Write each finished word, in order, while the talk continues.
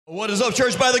What is up,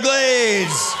 Church by the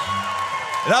Glades?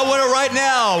 And I want to right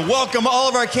now welcome all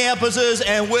of our campuses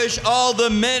and wish all the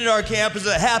men at our campus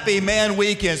a happy Man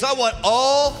Weekend. So I want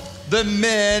all the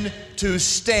men to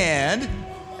stand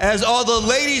as all the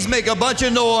ladies make a bunch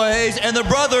of noise and the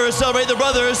brothers celebrate the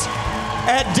brothers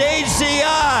at Dage CI.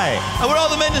 I want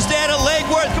all the men to stand at Lake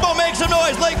Worth. Come on, make some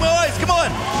noise, Lake noise, come on.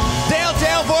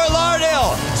 Downtown Fort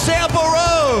Lauderdale, Sample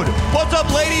Road. What's up,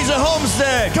 ladies at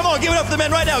Homestead? Come on, give it up for the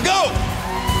men right now, go.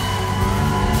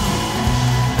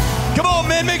 Come on,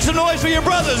 men, make some noise for your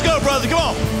brothers. Go, brother, come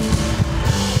on.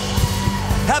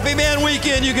 Happy Man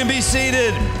Weekend, you can be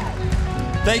seated.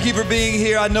 Thank you for being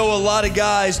here. I know a lot of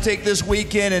guys take this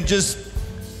weekend and just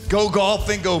go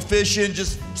golfing, go fishing,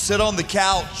 just sit on the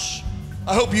couch.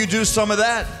 I hope you do some of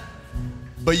that.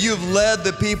 But you've led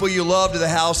the people you love to the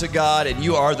house of God, and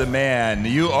you are the man.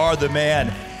 You are the man.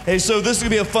 Hey, so this is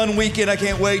gonna be a fun weekend. I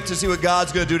can't wait to see what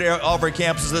God's gonna do to all of our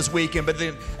campuses this weekend. But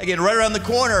then, again, right around the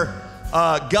corner,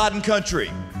 God and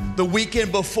Country, the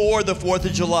weekend before the 4th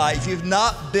of July. If you've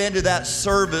not been to that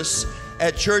service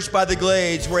at Church by the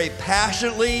Glades, we're a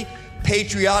passionately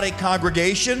patriotic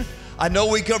congregation. I know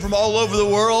we come from all over the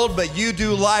world, but you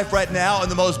do life right now in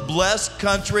the most blessed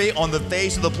country on the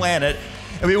face of the planet,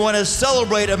 and we want to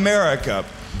celebrate America.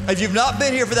 If you've not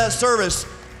been here for that service,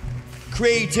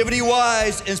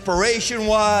 creativity-wise,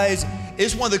 inspiration-wise,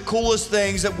 it's one of the coolest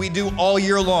things that we do all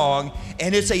year long,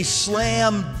 and it's a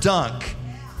slam dunk,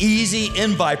 easy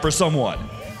invite for someone.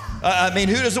 I mean,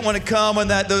 who doesn't want to come on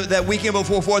that weekend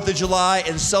before 4th of July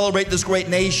and celebrate this great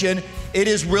nation? It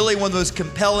is really one of the most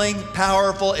compelling,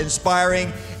 powerful,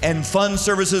 inspiring, and fun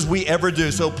services we ever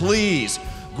do. So please,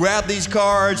 grab these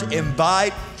cards,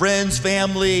 invite friends,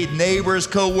 family, neighbors,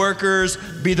 co-workers,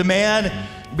 be the man,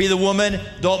 be the woman.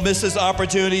 Don't miss this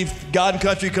opportunity. God and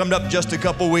Country coming up in just a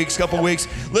couple weeks.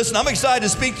 Listen, I'm excited to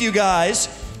speak to you guys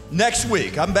next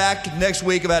week. I'm back next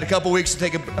week. I've had a couple weeks to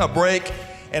take a break,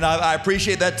 and I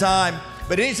appreciate that time.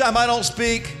 But anytime I don't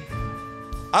speak,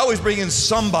 I always bring in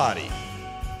somebody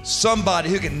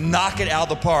who can knock it out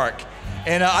of the park.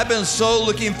 And I've been so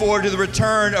looking forward to the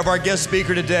return of our guest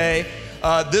speaker today.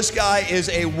 This guy is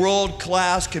a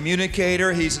world-class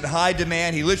communicator. He's in high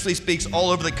demand. He literally speaks all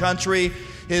over the country.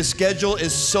 His schedule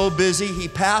is so busy. He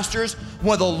pastors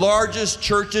one of the largest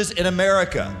churches in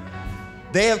America.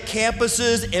 They have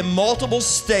campuses in multiple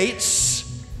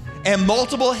states and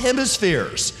multiple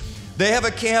hemispheres. They have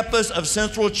a campus of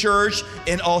Central Church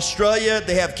in Australia.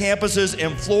 They have campuses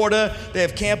in Florida. They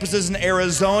have campuses in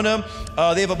Arizona.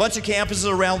 They have a bunch of campuses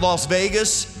around Las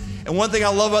Vegas. And one thing I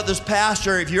love about this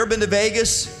pastor, if you've ever been to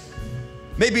Vegas,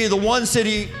 maybe the one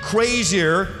city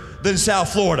crazier than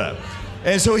South Florida.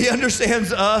 And so he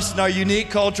understands us and our unique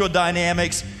cultural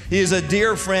dynamics. He is a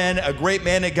dear friend, a great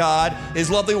man of God. His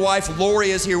lovely wife,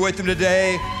 Lori, is here with him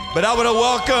today. But I want to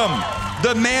welcome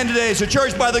the man today. So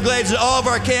Church by the Glades at all of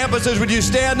our campuses, would you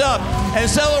stand up and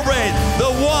celebrate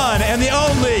the one and the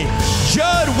only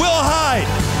Jud Wilhite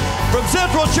from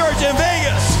Central Church in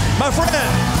Vegas, my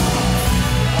friend.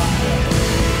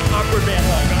 Awkward man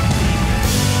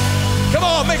hug. Come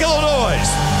on, make a little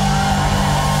noise.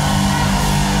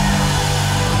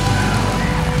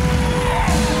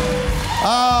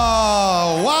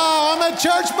 Oh, wow, I'm at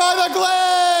Church by the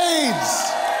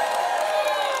Glades.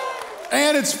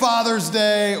 And it's Father's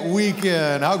Day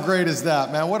weekend. How great is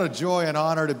that, man? What a joy and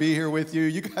honor to be here with you.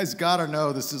 You guys gotta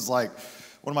know this is like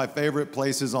one of my favorite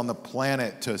places on the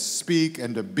planet to speak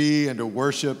and to be and to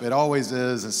worship. It always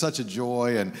is. It's such a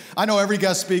joy. And I know every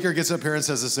guest speaker gets up here and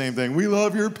says the same thing. We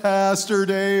love your Pastor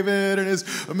David and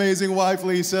his amazing wife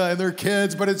Lisa and their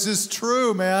kids, but it's just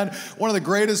true, man. One of the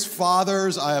greatest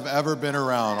fathers I have ever been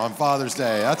around on Father's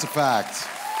Day. That's a fact.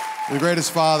 We're the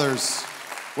greatest fathers.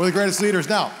 We're the greatest leaders.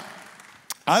 Now,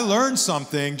 I learned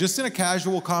something just in a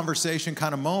casual conversation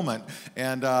kind of moment,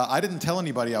 and I didn't tell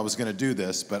anybody I was going to do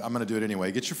this, but I'm going to do it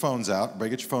anyway. Get your phones out.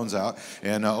 Everybody get your phones out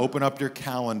and open up your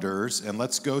calendars, and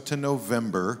let's go to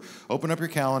November. Open up your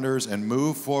calendars and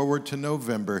move forward to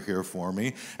November here for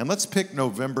me, and let's pick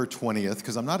November 20th,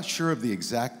 because I'm not sure of the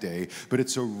exact day, but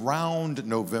it's around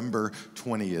November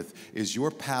 20th is your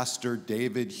Pastor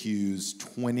David Hughes'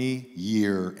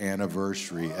 20-year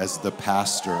anniversary as the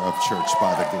pastor of Church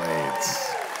by the Glades.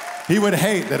 He would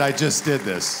hate that I just did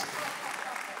this.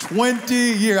 20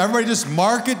 years. Everybody just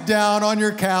mark it down on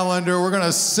your calendar. We're going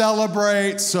to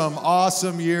celebrate some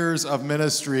awesome years of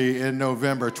ministry in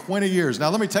November. 20 years. Now,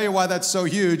 let me tell you why that's so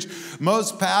huge.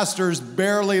 Most pastors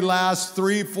barely last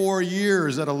 3-4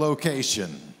 years at a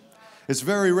location. It's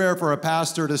very rare for a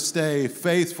pastor to stay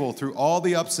faithful through all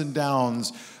the ups and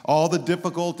downs, all the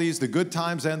difficulties, the good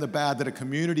times and the bad that a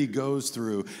community goes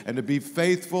through, and to be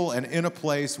faithful and in a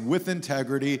place with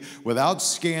integrity, without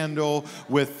scandal,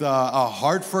 with a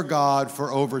heart for God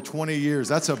for over 20 years.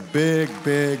 That's a big,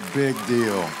 big, big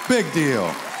deal. Big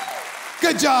deal.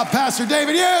 Good job, Pastor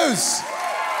David Hughes.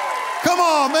 Come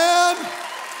on, man.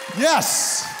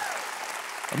 Yes.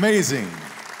 Amazing.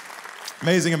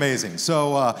 Amazing, amazing.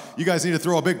 So you guys need to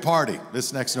throw a big party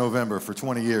this next November for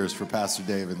 20 years for Pastor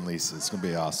David and Lisa. It's going to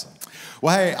be awesome.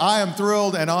 Well, hey, I am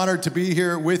thrilled and honored to be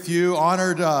here with you,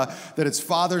 honored that it's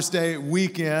Father's Day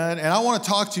weekend, and I want to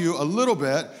talk to you a little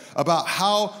bit about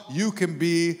how you can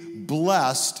be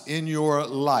blessed in your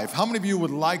life. How many of you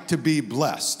would like to be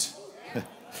blessed?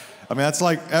 I mean, that's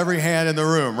like every hand in the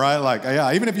room, right? Like,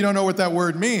 yeah, even if you don't know what that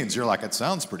word means, you're like, it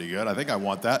sounds pretty good. I think I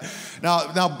want that.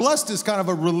 Now, blessed is kind of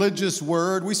a religious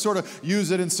word. We sort of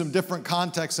use it in some different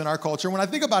contexts in our culture. When I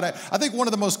think about it, I think one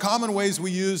of the most common ways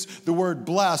we use the word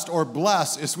blessed or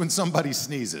bless is when somebody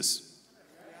sneezes.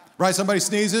 Right? Somebody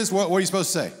sneezes, what are you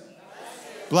supposed to say?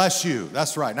 Bless you.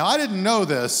 That's right. Now, I didn't know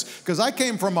this because I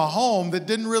came from a home that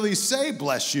didn't really say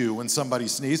bless you when somebody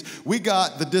sneezed. We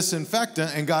got the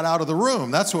disinfectant and got out of the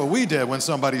room. That's what we did when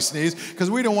somebody sneezed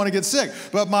because we didn't want to get sick.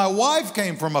 But my wife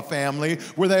came from a family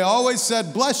where they always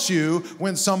said bless you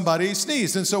when somebody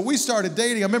sneezed. And so we started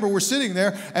dating. I remember we're sitting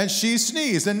there and she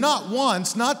sneezed. And not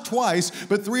once, not twice,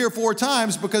 but 3 or 4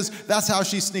 times because that's how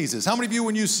she sneezes. How many of you,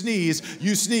 when you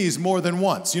sneeze more than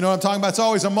once? You know what I'm talking about? It's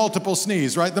always a multiple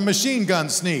sneeze, right? The machine gun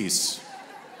sneeze.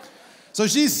 So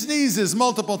she sneezes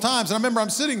multiple times. And I remember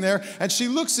I'm sitting there and she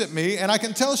looks at me and I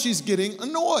can tell she's getting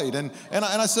annoyed. And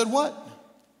I said, what?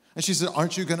 And she said,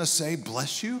 aren't you going to say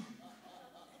bless you?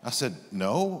 I said,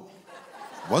 no,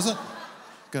 wasn't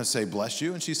going to say bless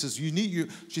you. And she says,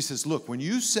 she says, look, when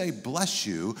you say bless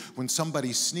you, when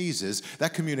somebody sneezes,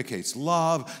 that communicates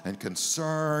love and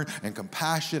concern and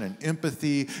compassion and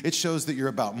empathy. It shows that you're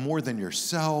about more than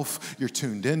yourself. You're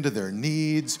tuned into their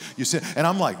needs. And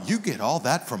I'm like, you get all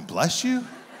that from bless you?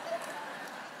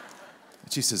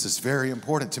 She says, it's very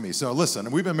important to me. So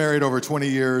listen, we've been married over 20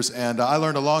 years, and I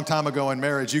learned a long time ago in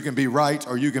marriage, you can be right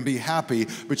or you can be happy,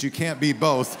 but you can't be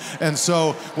both. And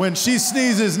so when she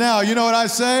sneezes now, you know what I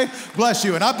say? Bless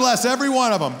you. And I bless every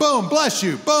one of them. Boom, bless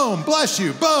you. Boom, bless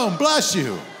you. Boom, bless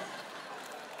you.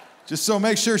 Just so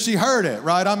make sure she heard it,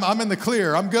 right? I'm in the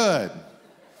clear. I'm good.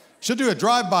 She'll do a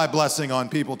drive-by blessing on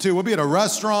people, too. We'll be at a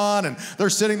restaurant, and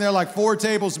they're sitting there like 4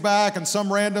 tables back, and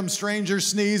some random stranger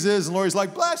sneezes, and Lori's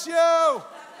like, bless you!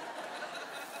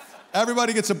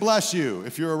 Everybody gets a bless you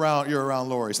if you're around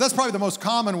Lori. So that's probably the most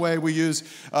common way we use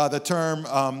the term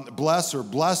bless or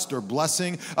blessed or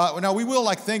blessing. Now, we will,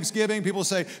 like Thanksgiving, people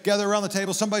say, gather around the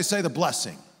table, somebody say the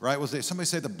blessing. Right? Somebody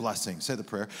say the blessing, say the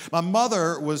prayer. My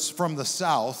mother was from the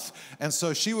South, and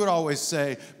so she would always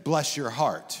say, bless your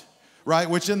heart. Right?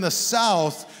 Which in the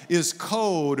South is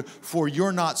code for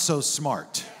you're not so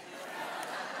smart.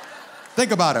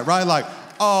 Think about it, right? Like,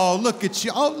 oh, look at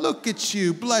you. Oh, look at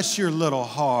you. Bless your little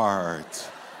heart.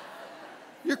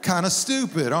 You're kind of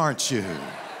stupid, aren't you?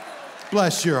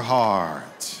 Bless your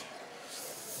heart.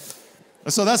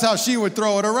 So that's how she would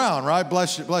throw it around, right?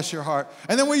 Bless your heart.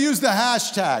 And then we use the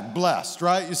hashtag blessed,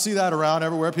 right? You see that around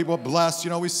everywhere. People blessed,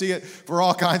 you know, we see it for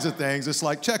all kinds of things. It's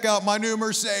like, check out my new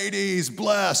Mercedes,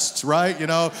 blessed, right? You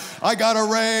know, I got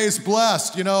a raise,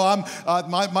 blessed. You know,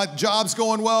 my job's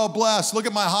going well, blessed. Look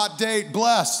at my hot date,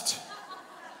 blessed.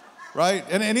 Right?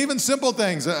 And even simple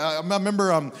things. I remember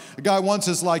a guy once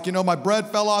is like, you know, my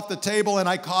bread fell off the table and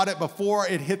I caught it before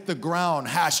it hit the ground.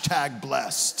 Hashtag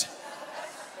blessed.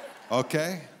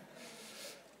 Okay?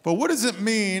 But what does it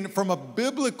mean from a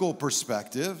biblical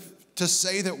perspective to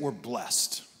say that we're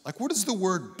blessed? Like, what does the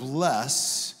word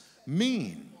bless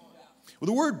mean? Well,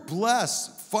 the word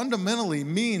bless fundamentally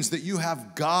means that you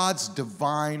have God's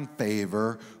divine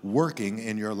favor working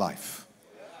in your life.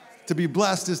 To be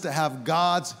blessed is to have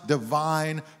God's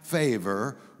divine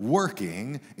favor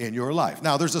working in your life.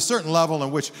 Now, there's a certain level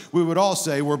in which we would all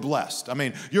say we're blessed. I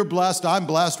mean, you're blessed, I'm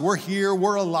blessed, we're here,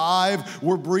 we're alive,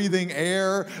 we're breathing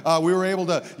air. We were able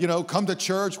to, you know, come to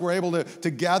church, we're able to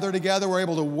gather together, we're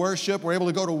able to worship, we're able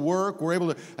to go to work, we're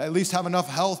able to at least have enough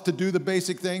health to do the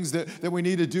basic things that we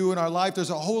need to do in our life.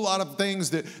 There's a whole lot of things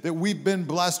that we've been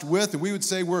blessed with, and we would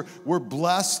say we're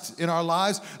blessed in our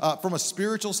lives. From a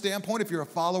spiritual standpoint, if you're a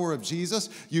follower of Jesus,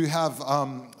 you have,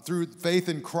 through faith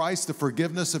in Christ, the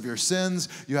forgiveness of your sins.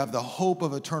 You have the hope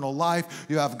of eternal life.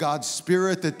 You have God's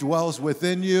Spirit that dwells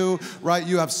within you, right?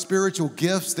 You have spiritual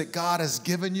gifts that God has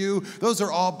given you. Those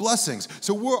are all blessings.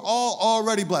 So we're all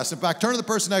already blessed. In fact, turn to the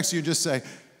person next to you and just say,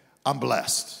 I'm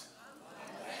blessed.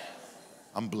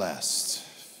 I'm blessed.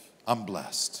 I'm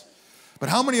blessed. But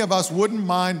how many of us wouldn't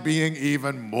mind being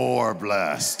even more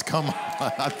blessed? Come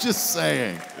on, I'm just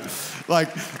saying. Like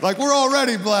we're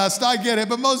already blessed, I get it,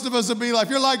 but most of us would be like,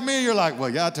 if you're like me, you're like, well,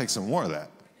 yeah, I'll take some more of that.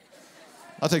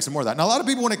 I'll take some more of that. Now, a lot of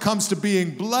people, when it comes to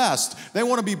being blessed, they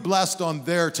want to be blessed on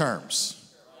their terms,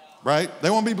 right? They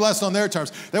want to be blessed on their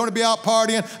terms. They want to be out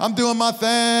partying. I'm doing my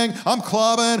thing. I'm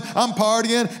clubbing. I'm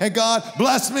partying. And God,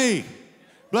 bless me.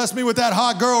 Bless me with that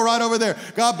hot girl right over there.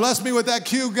 God, bless me with that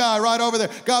cute guy right over there.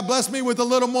 God, bless me with a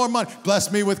little more money. Bless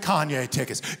me with Kanye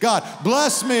tickets. God,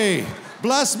 bless me.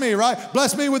 Bless me, right?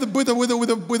 Bless me with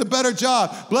a better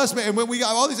job. Bless me. And we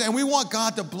got all these, and we want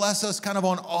God to bless us kind of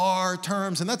on our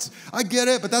terms. And I get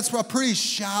it, but that's a pretty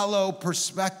shallow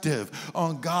perspective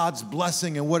on God's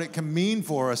blessing and what it can mean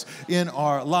for us in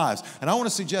our lives. And I want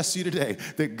to suggest to you today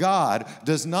that God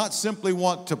does not simply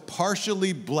want to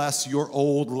partially bless your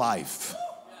old life.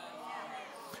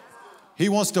 He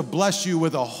wants to bless you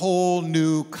with a whole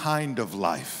new kind of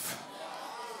life.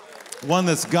 One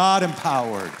that's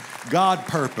God-empowered,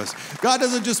 God-purposed. God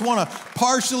doesn't just want to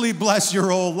partially bless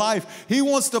your old life. He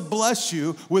wants to bless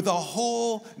you with a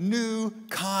whole new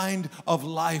kind of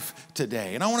life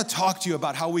today. And I want to talk to you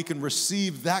about how we can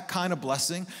receive that kind of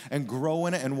blessing and grow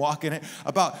in it and walk in it,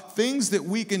 about things that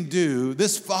we can do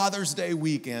this Father's Day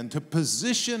weekend to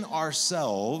position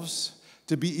ourselves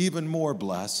to be even more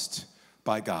blessed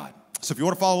by God. So if you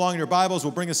want to follow along in your Bibles,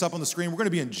 we'll bring this up on the screen. We're going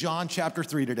to be in John chapter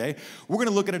 3 today. We're going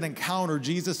to look at an encounter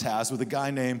Jesus has with a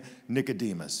guy named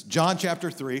Nicodemus. John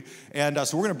chapter 3. And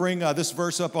so we're going to bring this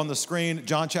verse up on the screen,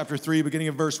 John chapter 3, beginning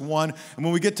of verse 1. And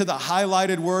when we get to the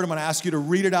highlighted word, I'm going to ask you to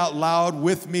read it out loud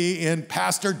with me in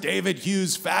Pastor David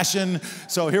Hughes fashion.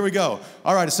 So here we go.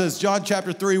 All right, it says, John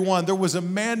chapter 3, 1. There was a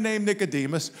man named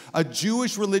Nicodemus, a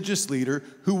Jewish religious leader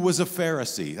who was a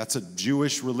Pharisee. That's a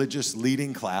Jewish religious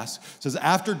leading class. It says,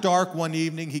 after dark one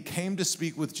evening, he came to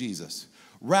speak with Jesus.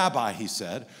 Rabbi, he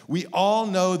said, we all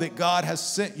know that God has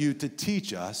sent you to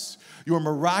teach us. Your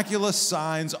miraculous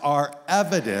signs are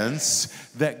evidence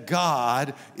that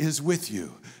God is with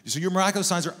you. So your miraculous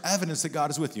signs are evidence that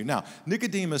God is with you. Now,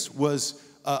 Nicodemus was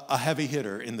a heavy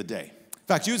hitter in the day. In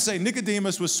fact, you would say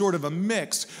Nicodemus was sort of a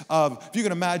mix of, if you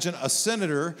can imagine, a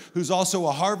senator who's also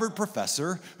a Harvard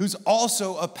professor, who's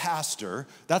also a pastor.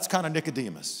 That's kind of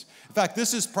Nicodemus. In fact,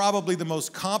 this is probably the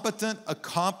most competent,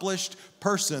 accomplished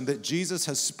person that Jesus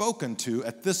has spoken to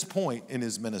at this point in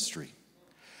his ministry.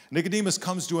 Nicodemus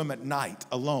comes to him at night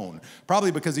alone,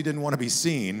 probably because he didn't want to be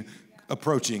seen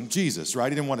approaching Jesus,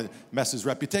 right? He didn't want to mess his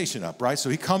reputation up, right? So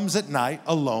he comes at night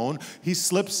alone. He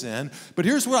slips in. But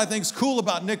here's what I think is cool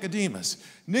about Nicodemus.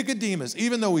 Nicodemus,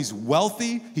 even though he's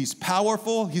wealthy, he's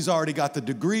powerful, he's already got the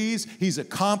degrees, he's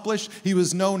accomplished, he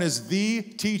was known as the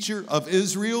teacher of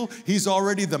Israel, he's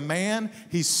already the man,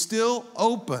 he's still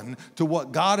open to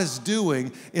what God is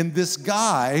doing in this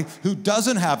guy who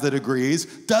doesn't have the degrees,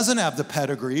 doesn't have the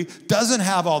pedigree, doesn't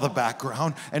have all the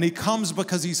background, and he comes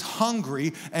because he's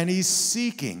hungry and he's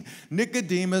seeking.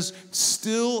 Nicodemus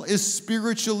still is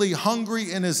spiritually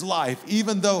hungry in his life,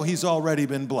 even though he's already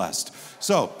been blessed.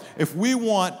 So, if we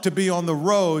want to be on the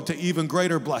road to even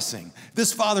greater blessing,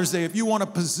 this Father's Day, if you want to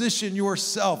position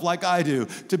yourself like I do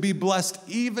to be blessed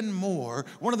even more,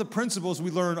 one of the principles we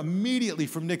learn immediately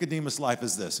from Nicodemus' life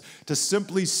is this: to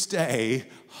simply stay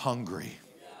hungry.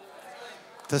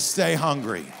 To stay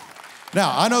hungry.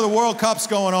 Now, I know the World Cup's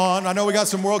going on. I know we got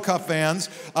some World Cup fans.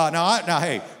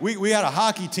 Hey, we had a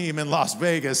hockey team in Las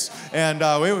Vegas, and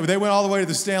they went all the way to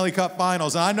the Stanley Cup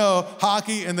Finals. And I know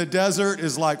hockey in the desert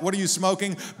is like, what are you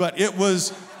smoking? But it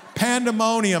was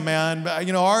pandemonium, man.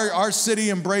 You know, our city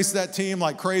embraced that team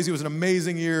like crazy. It was an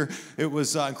amazing year. It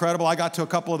was incredible. I got to a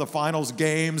couple of the finals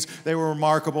games. They were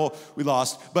remarkable. We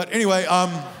lost. But anyway,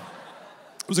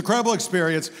 it was an incredible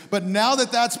experience. But now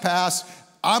that that's passed,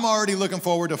 I'm already looking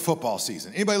forward to football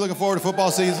season. Anybody looking forward to football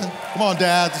season? Come on,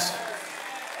 dads.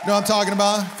 You know what I'm talking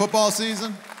about? Football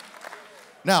season?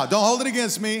 Now, don't hold it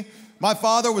against me. My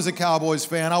father was a Cowboys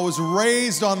fan. I was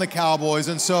raised on the Cowboys,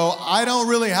 and so I don't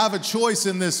really have a choice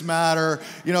in this matter.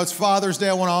 You know, it's Father's Day.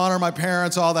 I want to honor my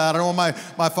parents, all that. I don't want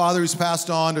my father who's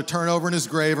passed on to turn over in his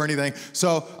grave or anything.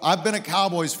 So I've been a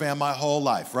Cowboys fan my whole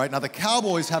life, right? Now, the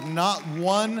Cowboys have not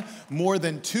won more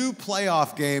than 2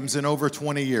 playoff games in over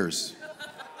 20 years.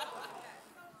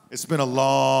 It's been a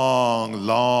long,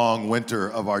 long winter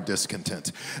of our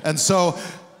discontent. And so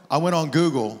I went on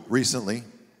Google recently,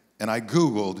 and I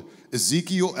Googled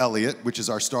Ezekiel Elliott, which is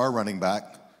our star running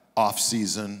back,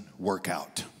 off-season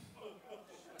workout.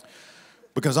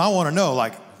 Because I want to know,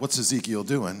 like, what's Ezekiel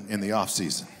doing in the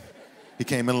off-season? He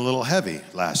came in a little heavy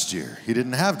last year. He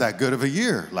didn't have that good of a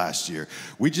year last year.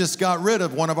 We just got rid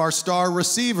of one of our star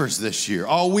receivers this year.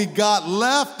 All we got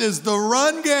left is the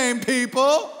run game,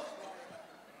 people.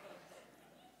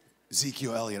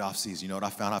 Ezekiel Elliott offseason, you know what I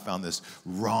found? I found this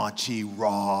raunchy,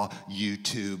 raw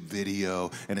YouTube video,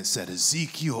 and it said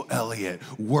Ezekiel Elliott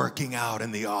working out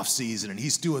in the offseason, and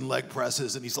he's doing leg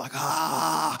presses, and he's like,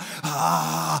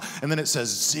 and then it says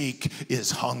Zeke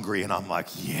is hungry, and I'm like,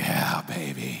 yeah,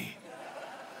 baby.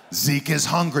 Zeke is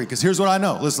hungry, because here's what I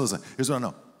know. Listen, here's what I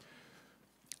know.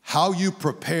 How you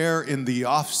prepare in the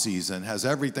off season has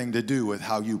everything to do with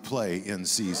how you play in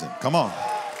season. Come on,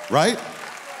 right?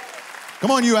 Come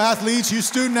on, you athletes, you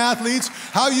student athletes.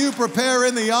 How you prepare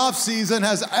in the off season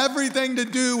has everything to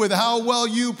do with how well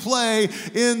you play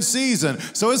in season.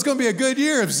 So it's going to be a good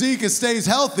year if Zeke stays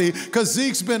healthy, because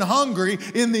Zeke's been hungry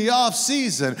in the off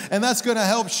season, and that's going to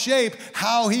help shape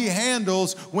how he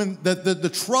handles when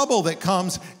the trouble that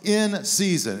comes in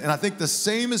season. And I think the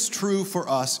same is true for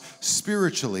us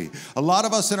spiritually. A lot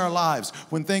of us in our lives,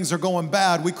 when things are going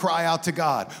bad, we cry out to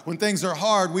God. When things are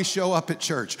hard, we show up at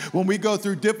church. When we go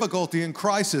through difficulty and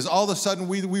crisis, all of a sudden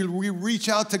we reach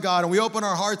out to God, and we open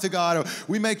our heart to God, and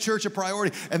we make church a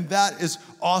priority, and that is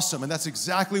awesome, and that's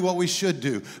exactly what we should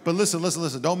do. But listen,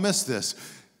 don't miss this.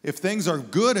 If things are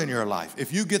good in your life,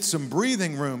 if you get some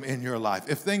breathing room in your life,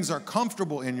 if things are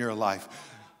comfortable in your life,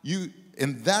 you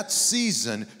in that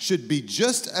season should be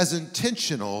just as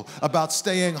intentional about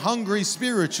staying hungry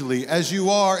spiritually as you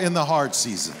are in the hard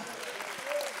season.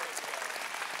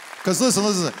 Because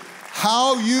listen,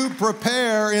 how you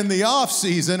prepare in the off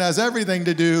season has everything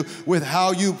to do with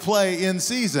how you play in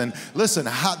season. Listen,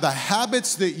 the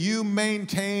habits that you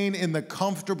maintain in the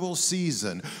comfortable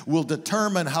season will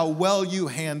determine how well you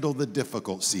handle the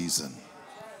difficult season,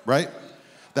 right?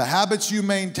 The habits you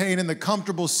maintain in the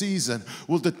comfortable season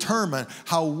will determine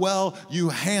how well you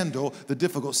handle the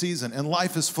difficult season. And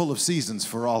life is full of seasons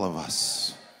for all of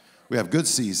us. We have good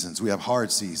seasons. We have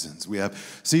hard seasons. We have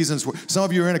seasons where some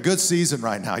of you are in a good season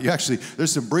right now.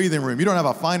 There's some breathing room. You don't have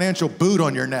a financial boot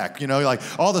on your neck. You know, like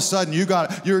all of a sudden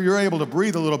you're able to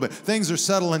breathe a little bit. Things are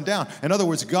settling down. In other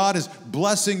words, God is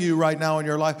blessing you right now in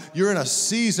your life. You're in a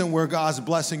season where God's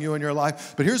blessing you in your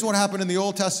life. But here's what happened in the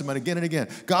Old Testament again and again.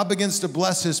 God begins to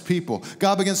bless his people.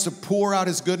 God begins to pour out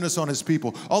his goodness on his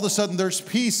people. All of a sudden there's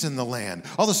peace in the land.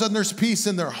 All of a sudden there's peace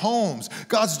in their homes.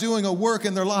 God's doing a work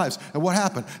in their lives. And what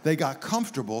happened? They got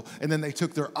comfortable, and then they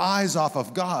took their eyes off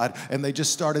of God, and they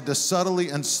just started to subtly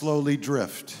and slowly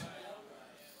drift.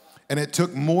 And it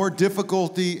took more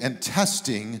difficulty and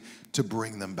testing to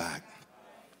bring them back.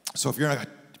 So if you're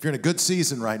in a good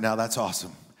season right now, that's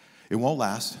awesome. It won't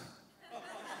last.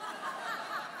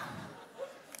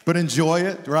 But enjoy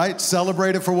it, right?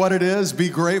 Celebrate it for what it is. Be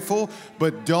grateful,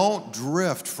 but don't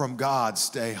drift from God.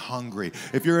 Stay hungry.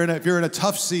 If you're in a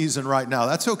tough season right now,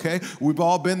 that's okay. We've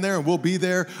all been there, and we'll be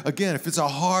there again. If it's a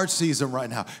hard season right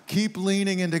now, keep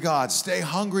leaning into God. Stay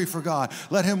hungry for God.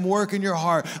 Let him work in your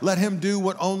heart. Let him do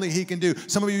what only he can do.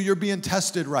 Some of you, you're being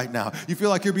tested right now. You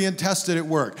feel like you're being tested at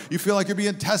work. You feel like you're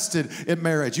being tested in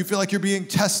marriage. You feel like you're being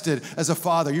tested as a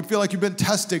father. You feel like you've been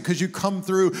tested because you come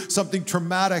through something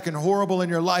traumatic and horrible in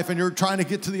your life, and you're trying to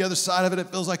get to the other side of it. It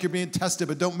feels like you're being tested,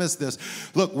 but don't miss this.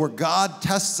 Look, where God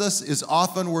tests us is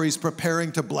often where he's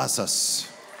preparing to bless us.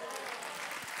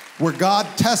 Where God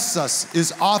tests us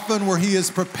is often where he is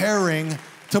preparing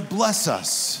to bless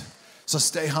us. So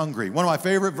stay hungry. One of my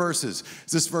favorite verses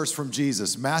is this verse from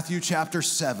Jesus, Matthew chapter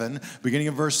 7, beginning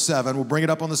in verse 7. We'll bring it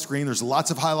up on the screen. There's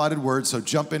lots of highlighted words, so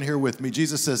jump in here with me.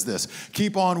 Jesus says this,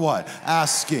 keep on what?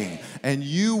 Asking, and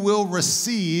you will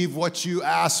receive what you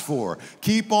ask for.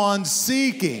 Keep on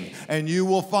seeking, and you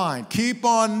will find. Keep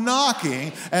on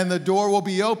knocking, and the door will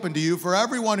be open to you. For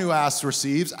everyone who asks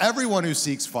receives, everyone who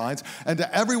seeks finds, and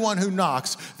to everyone who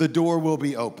knocks, the door will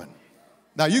be open.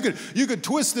 Now, you could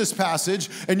twist this passage,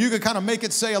 and you could kind of make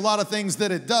it say a lot of things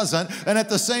that it doesn't. And at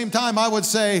the same time, I would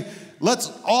say, let's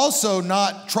also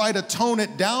not try to tone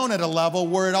it down at a level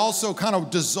where it also kind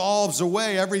of dissolves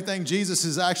away everything Jesus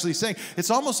is actually saying. It's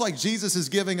almost like Jesus is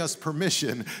giving us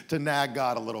permission to nag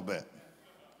God a little bit.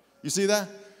 You see that?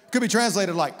 It could be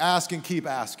translated like ask and keep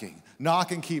asking,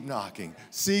 knock and keep knocking,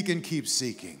 seek and keep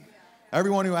seeking.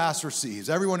 Everyone who asks receives.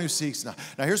 Everyone who seeks not.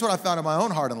 Now, here's what I found in my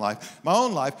own heart and life. My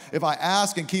own life, if I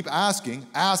ask and keep asking,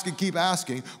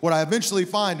 what I eventually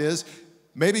find is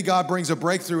maybe God brings a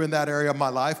breakthrough in that area of my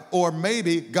life, or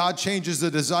maybe God changes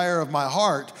the desire of my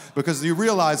heart because you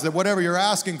realize that whatever you're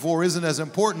asking for isn't as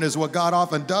important as what God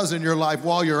often does in your life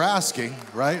while you're asking,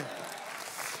 right?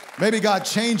 Maybe God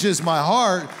changes my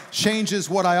heart, changes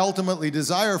what I ultimately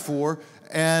desire for,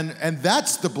 And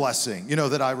that's the blessing,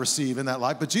 that I receive in that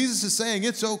life. But Jesus is saying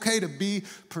it's okay to be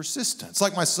persistent. It's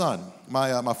like my son, my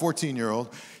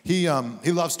 14-year-old. He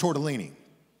loves tortellini.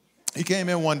 He came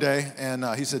in one day and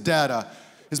he said, Dad,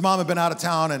 his mom had been out of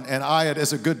town, and I had,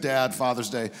 as a good dad, Father's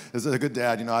Day, as a good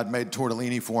dad, I'd made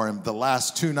tortellini for him the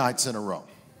last 2 nights in a row.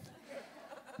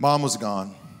 Mom was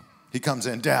gone. He comes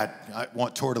in, Dad, I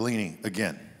want tortellini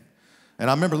again. And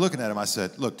I remember looking at him, I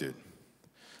said, look, dude,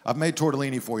 I've made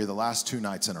tortellini for you the last 2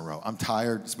 nights in a row. I'm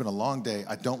tired. It's been a long day.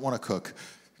 I don't want to cook.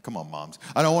 Come on, moms.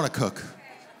 I don't want to cook.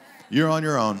 You're on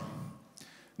your own.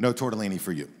 No tortellini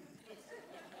for you.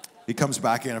 He comes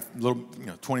back in a little,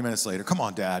 20 minutes later. Come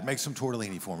on, Dad, make some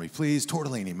tortellini for me. Please,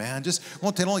 tortellini, man.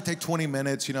 It'll only take 20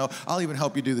 minutes, I'll even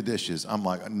help you do the dishes. I'm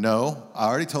like, no, I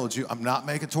already told you, I'm not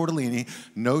making tortellini.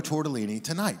 No tortellini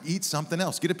tonight. Eat something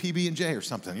else. Get a PB&J or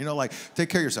something. Take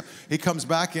care of yourself. He comes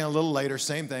back in a little later,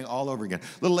 same thing all over again.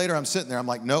 A little later, I'm sitting there. I'm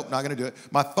like, nope, not going to do it.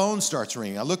 My phone starts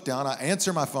ringing. I look down. I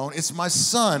answer my phone. It's my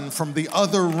son from the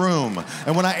other room.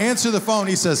 And when I answer the phone,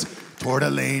 he says,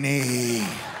 tortellini.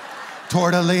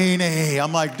 Tortellini.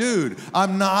 I'm like, dude,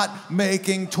 I'm not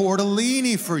making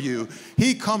tortellini for you.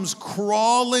 He comes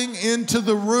crawling into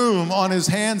the room on his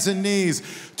hands and knees.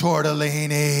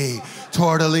 Tortellini,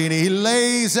 tortellini. He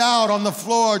lays out on the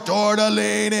floor,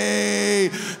 tortellini,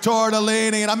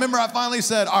 tortellini. And I remember I finally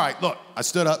said, all right, look, I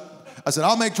stood up. I said,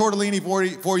 I'll make tortellini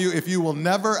for you if you will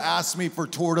never ask me for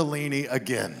tortellini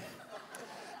again.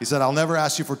 He said, I'll never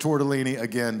ask you for tortellini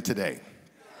again today.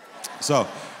 So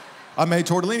I made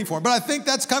tortellini for him. But I think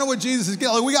that's kind of what Jesus is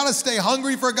getting. We got to stay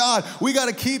hungry for God. We got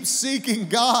to keep seeking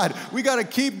God. We got to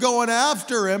keep going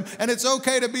after him. And it's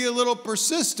okay to be a little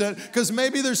persistent because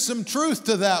maybe there's some truth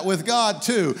to that with God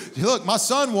too. Look, my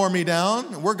son wore me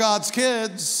down. We're God's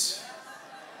kids.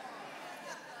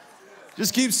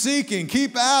 Just keep seeking,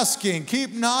 keep asking,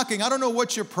 keep knocking. I don't know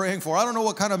what you're praying for. I don't know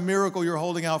what kind of miracle you're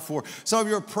holding out for. Some of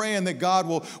you are praying that God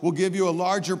will give you a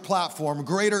larger platform,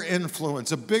 greater influence,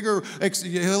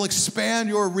 he'll expand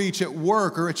your reach at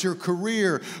work or at your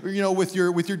career, with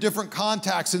your different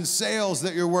contacts and sales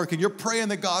that you're working. You're praying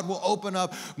that God will open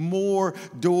up more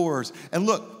doors. And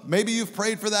look, maybe you've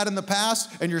prayed for that in the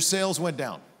past and your sales went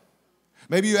down.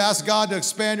 Maybe you asked God to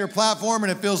expand your platform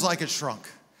and it feels like it shrunk.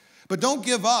 But don't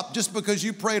give up just because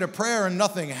you prayed a prayer and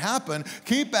nothing happened.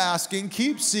 Keep asking,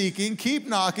 keep seeking, keep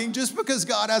knocking. Just because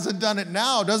God hasn't done it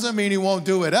now doesn't mean he won't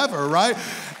do it ever, right?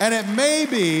 And it may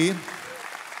be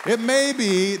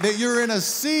that you're in a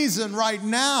season right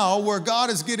now where God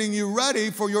is getting you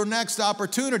ready for your next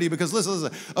opportunity. Because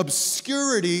listen,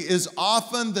 obscurity is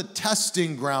often the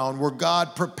testing ground where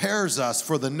God prepares us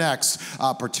for the next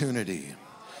opportunity.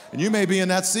 And you may be in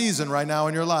that season right now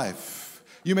in your life.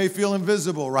 You may feel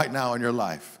invisible right now in your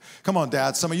life. Come on,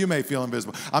 Dad, some of you may feel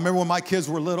invisible. I remember when my kids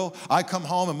were little, I'd come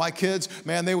home and my kids,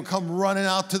 man, they would come running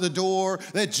out to the door.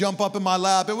 They'd jump up in my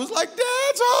lap. It was like,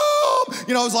 Dad's home.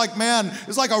 It was like, man,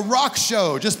 it's like a rock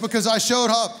show just because I showed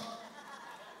up.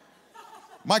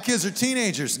 My kids are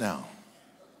teenagers now.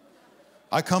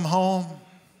 I come home,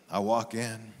 I walk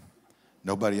in,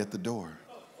 nobody at the door.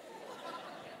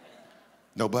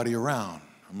 Nobody around.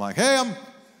 I'm like, hey,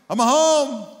 I'm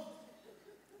home.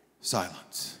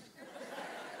 Silence.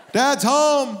 Dad's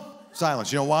home.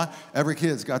 Silence. You know why? Every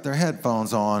kid's got their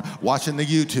headphones on, watching the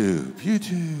YouTube.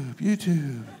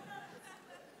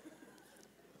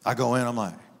 I go in, I'm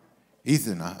like,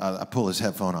 Ethan, I pull his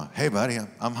headphone on. Hey, buddy,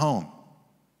 I'm home.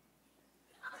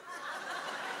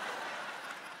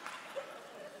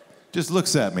 Just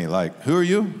looks at me like, who are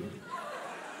you?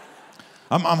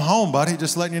 I'm home, buddy,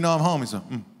 just letting you know I'm home. He said,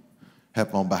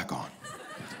 headphone back on.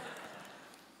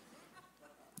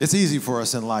 It's easy for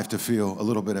us in life to feel a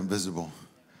little bit invisible.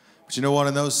 But you know what,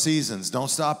 in those seasons, don't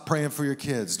stop praying for your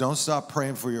kids. Don't stop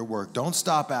praying for your work. Don't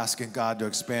stop asking God to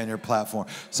expand your platform.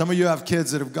 Some of you have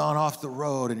kids that have gone off the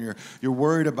road and you're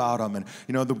worried about them. And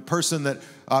the person that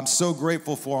I'm so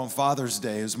grateful for on Father's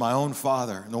Day is my own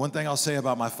father. And the one thing I'll say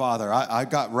about my father, I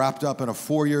got wrapped up in a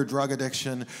 4-year drug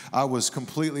addiction. I was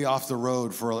completely off the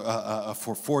road for a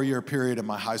 4-year period in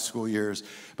my high school years.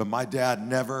 But my dad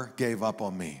never gave up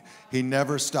on me. He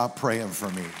never stopped praying for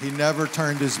me. He never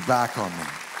turned his back on me.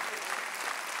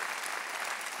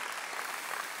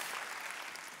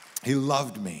 He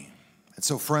loved me. And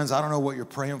so, friends, I don't know what you're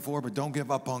praying for, but don't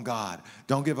give up on God.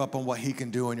 Don't give up on what he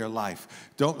can do in your life.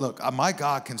 My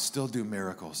God can still do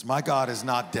miracles. My God is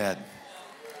not dead.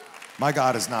 My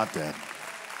God is not dead.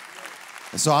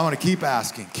 And so I'm going to keep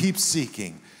asking, keep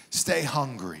seeking, stay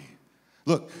hungry.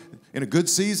 Look, in a good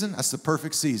season, that's the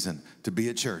perfect season to be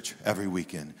at church every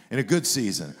weekend. In a good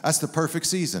season, that's the perfect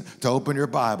season to open your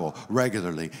Bible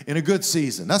regularly. In a good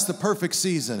season, that's the perfect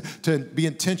season to be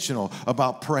intentional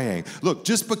about praying. Look,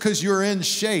 just because you're in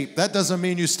shape, that doesn't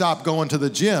mean you stop going to the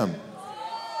gym.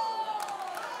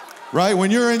 Right?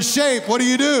 When you're in shape, what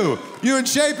do? You're in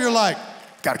shape, you're like,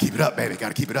 gotta keep it up, baby,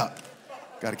 gotta keep it up.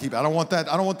 Gotta keep it. I don't want that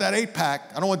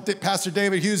 8-pack. I don't want Pastor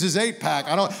David Hughes' 8-pack.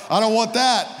 I don't want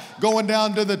that going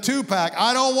down to the 2-pack.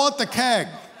 I don't want the keg.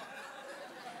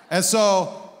 And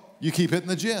so you keep hitting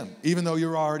the gym, even though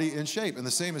you're already in shape. And the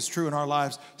same is true in our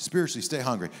lives spiritually. Stay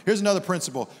hungry. Here's another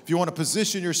principle. If you want to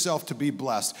position yourself to be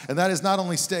blessed, and that is not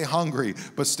only stay hungry,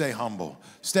 but stay humble.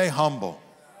 Stay humble.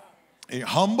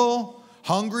 Humble,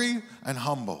 hungry, and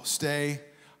humble. Stay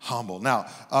humble. Now,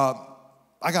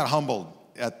 I got humbled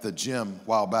at the gym a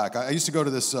while back. I used to go to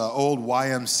this old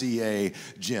YMCA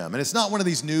gym, and it's not one of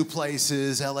these new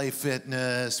places, LA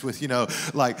Fitness, with,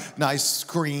 like nice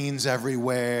screens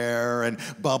everywhere and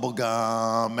bubble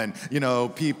gum and,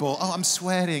 people, oh, I'm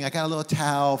sweating. I got a little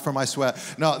towel for my sweat.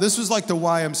 No, this was like the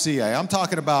YMCA. I'm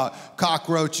talking about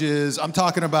cockroaches. I'm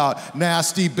talking about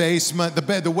nasty basement.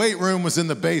 The weight room was in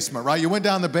the basement, right? You went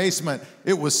down the basement,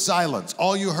 it was silence.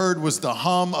 All you heard was the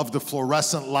hum of the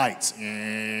fluorescent lights.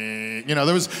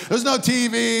 There's no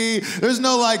TV, there's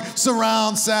no like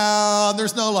surround sound,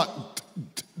 there's no like,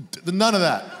 none of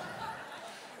that.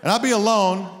 And I'd be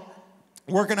alone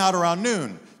working out around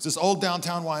noon. It's this old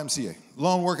downtown YMCA,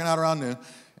 alone working out around noon.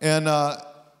 And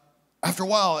after a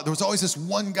while, there was always this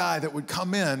one guy that would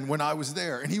come in when I was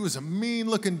there, and he was a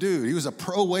mean-looking dude. He was a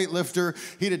pro weightlifter.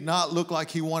 He did not look like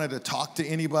he wanted to talk to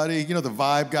anybody. The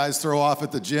vibe guys throw off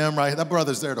at the gym, right? That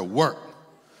brother's there to work.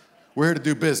 We're here to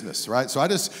do business, right? So I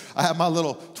had my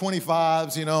little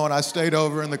 25s, and I stayed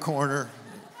over in the corner.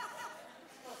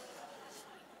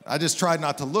 I just tried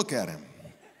not to look at him.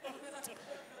 And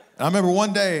I remember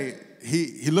one day,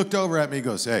 he looked over at me and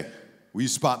goes, hey, will you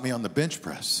spot me on the bench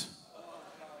press?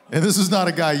 And this is not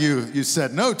a guy you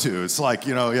said no to. It's like,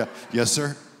 yeah, yes,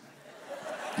 sir.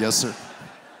 Yes, sir.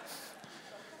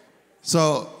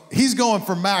 So he's going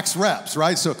for max reps,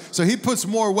 right? So he puts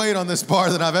more weight on this bar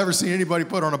than I've ever seen anybody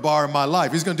put on a bar in my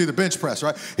life. He's going to do the bench press,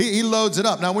 right? He loads it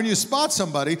up. Now, when you spot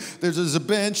somebody, there's a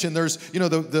bench and there's,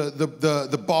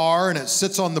 the bar, and it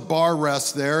sits on the bar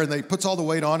rest there, and he puts all the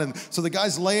weight on. And so the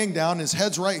guy's laying down, his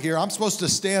head's right here. I'm supposed to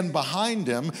stand behind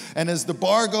him. And as the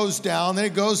bar goes down, then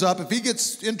it goes up. If he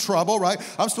gets in trouble, right,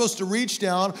 I'm supposed to reach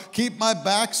down, keep my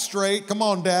back straight. Come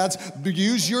on, dads.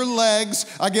 Use your legs.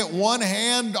 I get one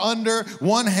hand under,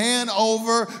 one hand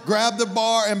over, grab the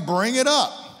bar and bring it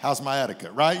up. How's my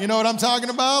etiquette, right? You know what I'm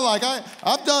talking about? Like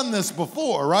I've done this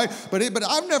before, right? But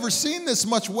I've never seen this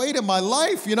much weight in my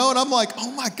life, and I'm like,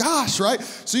 oh my gosh, right?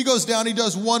 So he goes down, he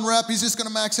does one rep, he's just gonna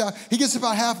max out. He gets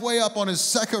about halfway up on his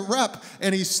second rep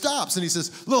and he stops and he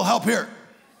says, little help here.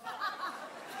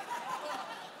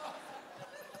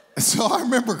 So I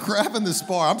remember grabbing this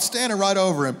bar. I'm standing right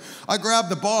over him. I grab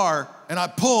the bar and I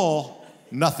pull,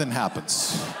 nothing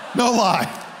happens. No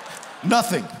lie.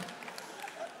 Nothing.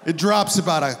 It drops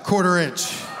about a quarter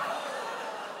inch.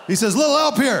 He says, little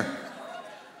help here.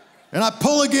 And I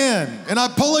pull again, and I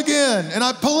pull again, and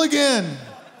I pull again.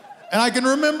 And I can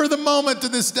remember the moment to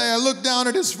this day. I looked down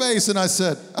at his face and I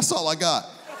said, that's all I got.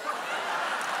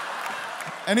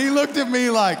 And he looked at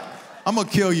me like, I'm gonna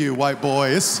kill you, white boy.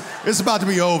 It's about to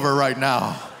be over right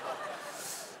now.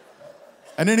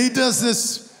 And then he does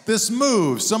this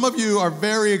move. Some of you are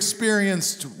very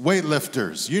experienced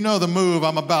weightlifters. You know the move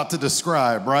I'm about to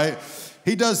describe, right?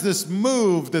 He does this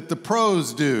move that the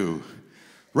pros do.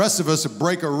 Rest of us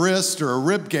break a wrist or a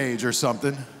rib cage or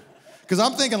something. Because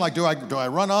I'm thinking like, do I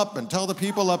run up and tell the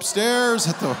people upstairs?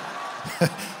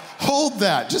 Hold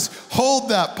that, just hold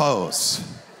that pose.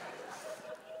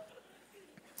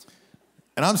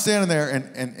 And I'm standing there,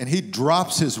 and he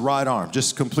drops his right arm,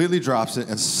 just completely drops it,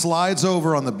 and slides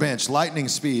over on the bench, lightning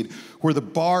speed, where the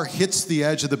bar hits the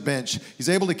edge of the bench. He's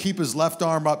able to keep his left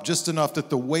arm up just enough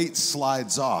that the weight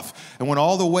slides off. And when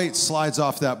all the weight slides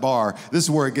off that bar, this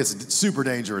is where it gets super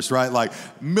dangerous, right? Like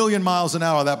a million miles an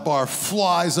hour, that bar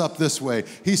flies up this way.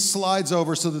 He slides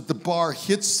over so that the bar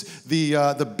hits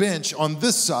the bench on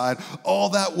this side. All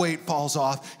that weight falls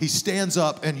off. He stands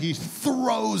up, and he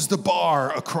throws the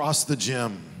bar across the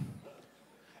gym.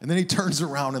 And then he turns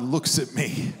around and looks at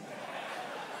me.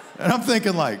 And I'm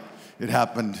thinking like, it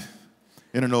happened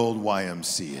in an old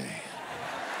YMCA.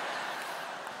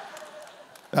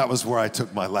 That was where I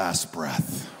took my last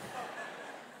breath.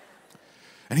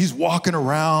 And he's walking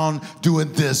around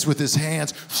doing this with his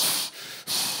hands.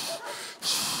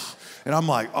 And I'm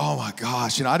like, oh my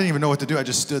gosh. I didn't even know what to do. I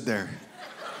just stood there.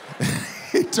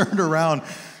 turned around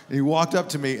and he walked up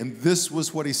to me, and this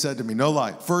was what he said to me. No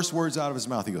lie. First words out of his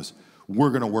mouth, he goes, "We're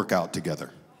going to work out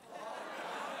together."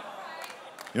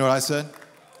 You know what I said?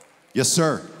 "Yes,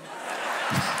 sir."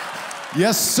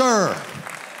 "Yes, sir."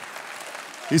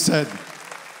 He said,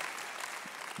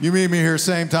 "You meet me here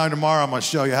same time tomorrow, I'm going to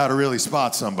show you how to really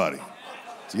spot somebody."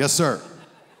 I said, "Yes, sir."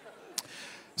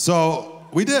 So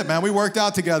we did, man. We worked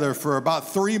out together for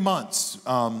about 3 months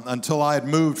until I had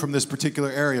moved from this particular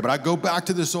area. But I'd go back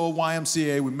to this old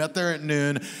YMCA. We met there at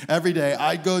noon every day.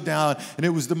 I'd go down, and it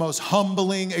was the most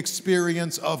humbling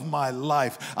experience of my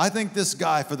life. I think this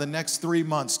guy, for the next 3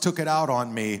 months, took it out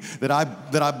on me that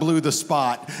I blew the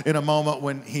spot in a moment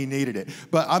when he needed it.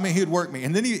 But, I mean, he'd work me.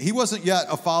 And then he wasn't yet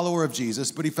a follower of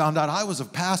Jesus, but he found out I was a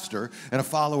pastor and a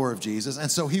follower of Jesus.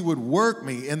 And so he would work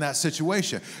me in that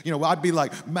situation. You know, I'd be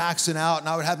like maxing out, and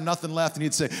I would have nothing left, and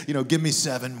he'd say, you know, "Give me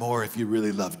 7 more if you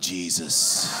really love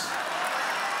Jesus.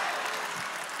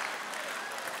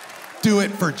 Do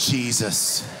it for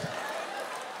Jesus."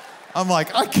 I'm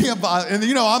like, I can't buy, and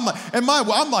you know,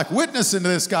 I'm like witnessing to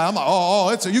this guy. I'm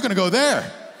like, you're gonna go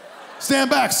there.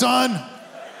 Stand back, son.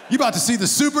 You about to see the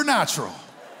supernatural.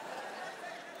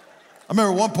 I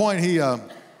remember at one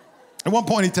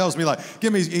point he tells me, like,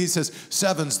 he says,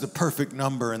 7's the perfect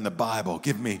number in the Bible.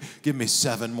 Give me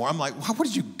 7 more. I'm like, what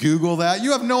did you Google that?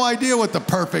 You have no idea what the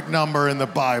perfect number in the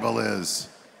Bible is.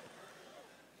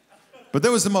 But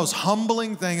there was the most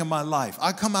humbling thing in my life.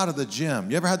 I come out of the gym.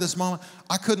 You ever had this moment?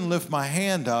 I couldn't lift my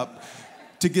hand up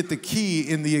to get the key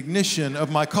in the ignition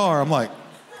of my car. I'm like,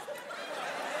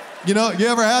 you know, you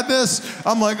ever had this?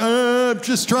 I'm like,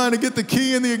 just trying to get the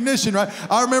key in the ignition, right?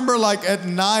 I remember, like, at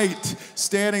night,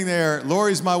 standing there.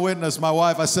 Lori's my witness, my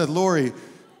wife. I said, "Lori,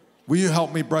 will you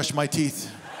help me brush my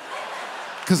teeth?"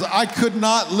 Because I could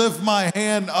not lift my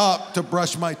hand up to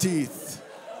brush my teeth.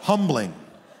 Humbling.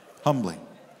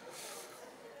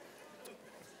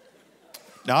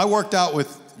 Now, I worked out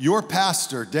with your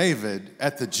pastor, David,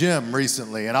 at the gym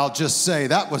recently, and I'll just say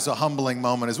that was a humbling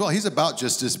moment as well. He's about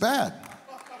just as bad.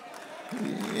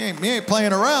 He ain't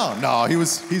playing around. No,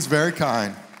 he's very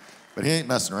kind, but he ain't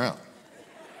messing around.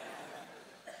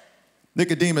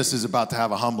 Nicodemus is about to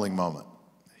have a humbling moment.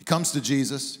 He comes to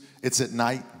Jesus. It's at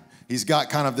night. He's got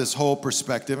kind of this whole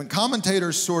perspective, and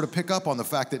commentators sort of pick up on the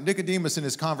fact that Nicodemus in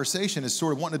his conversation is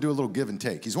sort of wanting to do a little give and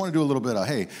take. He's wanting to do a little bit of,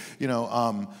 hey, you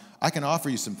know, I can offer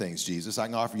you some things, Jesus. I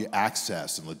can offer you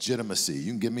access and legitimacy.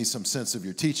 You can give me some sense of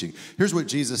your teaching. Here's what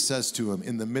Jesus says to him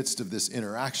in the midst of this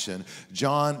interaction.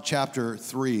 John chapter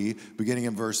 3, beginning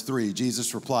in verse 3,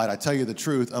 Jesus replied, "I tell you the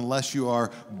truth, unless you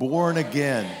are born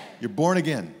again," you're born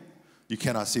again, "you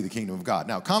cannot see the kingdom of God."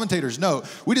 Now, commentators note,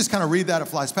 we just kind of read that, it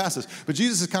flies past us, but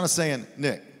Jesus is kind of saying,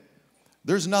 Nick,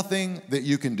 there's nothing that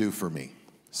you can do for me.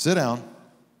 Sit down,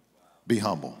 be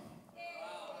humble.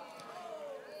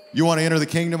 You want to enter the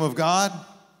kingdom of God?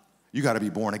 You got to be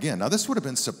born again. Now, this would have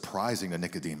been surprising to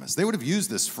Nicodemus. They would have used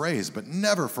this phrase, but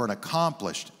never for an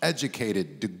accomplished,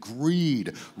 educated,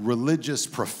 degreed, religious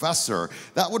professor.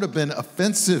 That would have been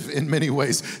offensive in many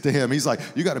ways to him. He's like,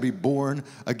 you got to be born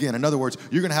again. In other words,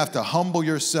 you're going to have to humble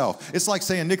yourself. It's like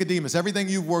saying, Nicodemus, everything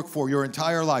you've worked for your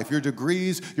entire life, your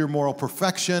degrees, your moral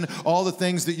perfection, all the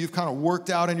things that you've kind of worked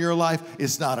out in your life,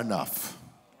 it's not enough.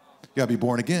 You got to be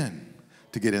born again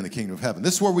to get in the kingdom of heaven.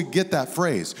 This is where we get that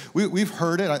phrase. We've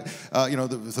heard it, you know,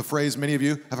 the phrase, many of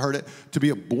you have heard it, to be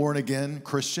a born-again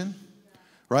Christian,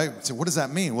 right? So what does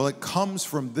that mean? Well, it comes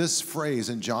from this phrase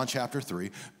in John chapter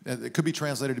 3. It could be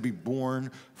translated to be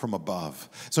born from above.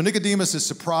 So Nicodemus is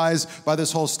surprised by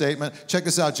this whole statement. Check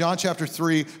this out, John chapter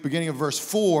 3, beginning of verse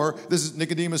 4. This is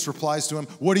Nicodemus replies to him,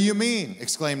 "What do you mean?"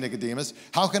 exclaimed Nicodemus.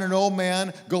 "How can an old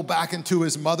man go back into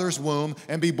his mother's womb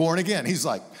and be born again?" He's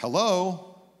like, hello?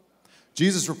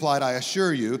 Jesus replied, "I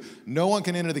assure you, no one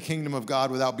can enter the kingdom of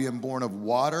God without being born of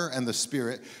water and the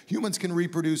Spirit. Humans can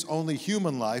reproduce only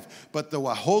human life, but the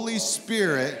Holy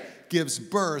Spirit gives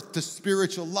birth to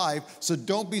spiritual life. So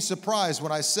don't be surprised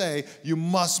when I say you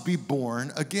must be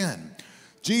born again."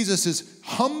 Jesus is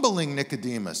humbling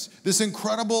Nicodemus, this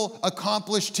incredible,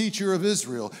 accomplished teacher of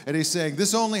Israel. And he's saying,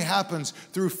 this only happens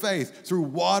through faith, through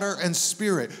water and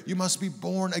spirit. You must be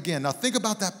born again. Now think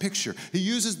about that picture. He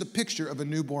uses the picture of a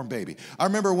newborn baby. I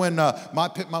remember when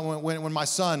when my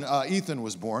son, Ethan,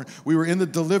 was born, we were in the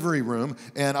delivery room.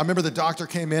 And I remember the doctor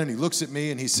came in and he looks at me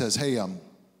and he says, "Hey,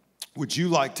 would you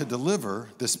like to deliver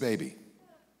this baby?"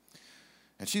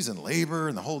 And she's in labor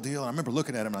and the whole deal. And I remember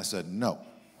looking at him and I said, "No.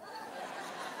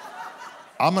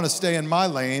 I'm going to stay in my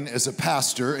lane as a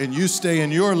pastor, and you stay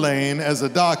in your lane as a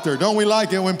doctor. Don't we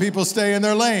like it when people stay in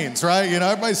their lanes, right? You know,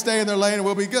 everybody stay in their lane and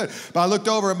we'll be good. But I looked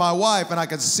over at my wife, and I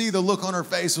could see the look on her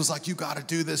face was like, you got to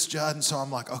do this, Jud. And so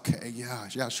I'm like, okay,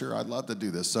 yeah, sure, I'd love to do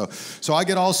this. So I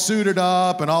get all suited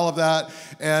up and all of that,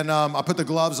 and I put the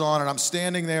gloves on, and I'm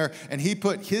standing there, and he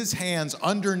put his hands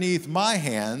underneath my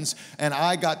hands, and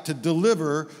I got to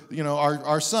deliver, you know,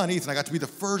 our son, Ethan. I got to be the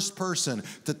first person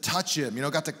to touch him, you know,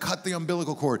 got to cut the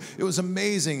umbilical cord. It was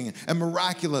amazing and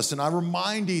miraculous. And I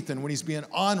remind Ethan when he's being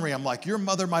ornery, I'm like, your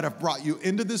mother might have brought you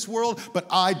into this world, but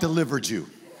I delivered you.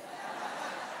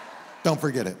 Don't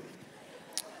forget it.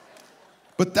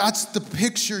 But that's the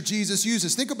picture Jesus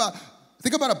uses. Think about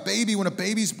a baby when a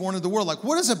baby's born into the world. Like,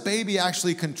 what does a baby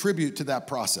actually contribute to that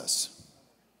process?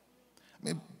 I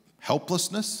mean,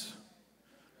 helplessness.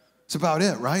 It's about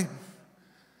it, right?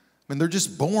 I mean, they're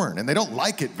just born, and they don't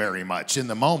like it very much in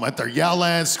the moment. They're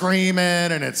yelling, screaming,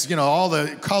 and it's, you know, all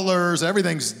the colors,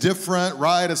 everything's different,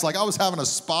 right? It's like I was having a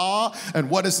spa, and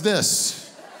what is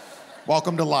this?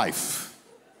 Welcome to life.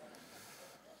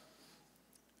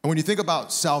 And when you think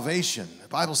about salvation, the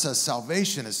Bible says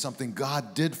salvation is something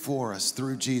God did for us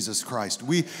through Jesus Christ.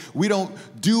 We don't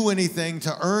do anything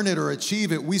to earn it or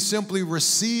achieve it. We simply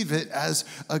receive it as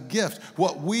a gift.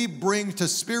 What we bring to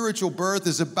spiritual birth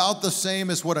is about the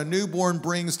same as what a newborn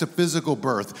brings to physical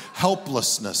birth: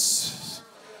 helplessness.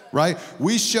 Right?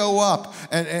 We show up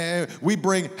and we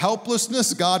bring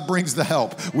helplessness, God brings the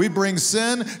help. We bring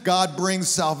sin, God brings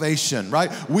salvation,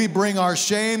 right? We bring our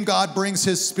shame, God brings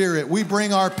His Spirit. We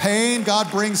bring our pain,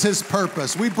 God brings His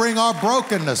purpose. We bring our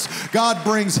brokenness, God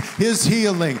brings His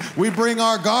healing. We bring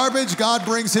our garbage, God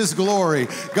brings His glory.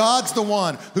 God's the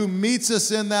one who meets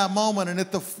us in that moment and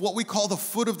at what we call the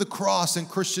foot of the cross in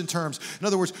Christian terms. In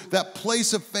other words, that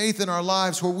place of faith in our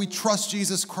lives where we trust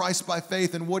Jesus Christ by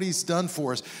faith and what He's done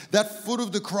for us. That foot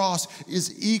of the cross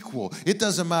is equal. It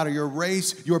doesn't matter your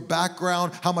race, your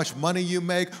background, how much money you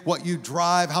make, what you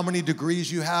drive, how many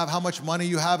degrees you have, how much money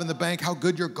you have in the bank, how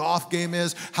good your golf game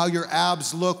is, how your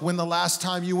abs look, when the last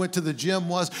time you went to the gym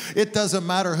was. It doesn't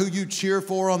matter who you cheer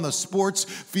for on the sports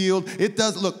field.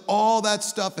 Look, all that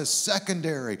stuff is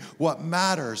secondary. What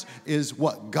matters is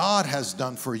what God has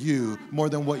done for you more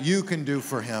than what you can do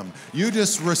for Him. You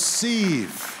just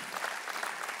receive.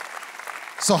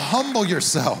 So humble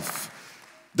yourself.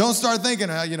 Don't start thinking,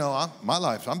 my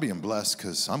life, I'm being blessed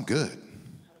because I'm good.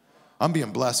 I'm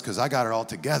being blessed because I got it all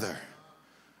together.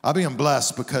 I'm being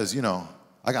blessed because,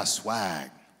 I got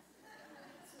swag.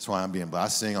 That's why I'm being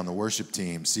blessed. I sing on the worship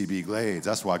team, CB Glades.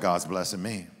 That's why God's blessing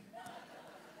me.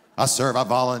 I serve, I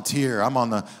volunteer, I'm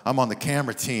on the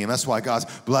camera team. That's why God's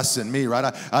blessing me,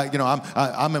 right?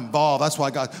 I'm involved. That's why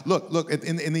God, look,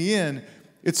 in the end,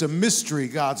 it's a mystery,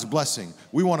 God's blessing.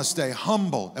 We want to stay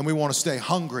humble, and we want to stay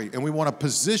hungry, and we want to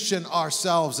position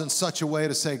ourselves in such a way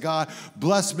to say, God,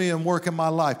 bless me and work in my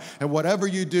life. And whatever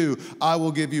you do, I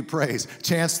will give you praise.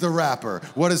 Chance the Rapper.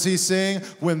 What does he sing?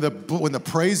 When the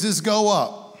praises go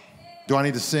up. Do I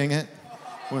need to sing it?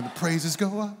 When the praises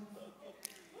go up,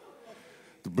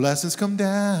 the blessings come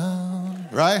down.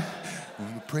 Right?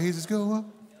 When the praises go up.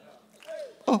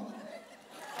 Oh,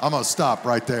 I'm going to stop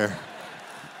right there.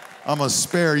 I'm going to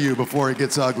spare you before it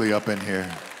gets ugly up in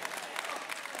here.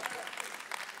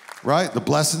 Right? The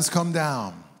blessings come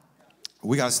down.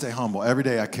 We got to stay humble. Every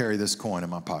day I carry this coin in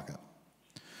my pocket.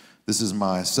 This is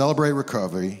my Celebrate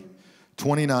Recovery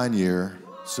 29-year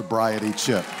sobriety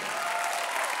chip.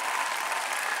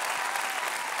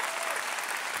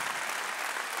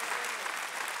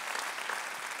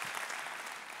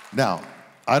 Now,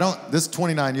 this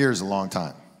 29 years is a long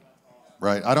time,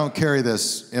 right? I don't carry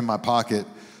this in my pocket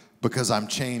because I'm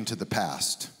chained to the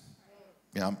past.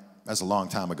 That's a long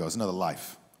time ago. It's another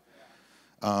life.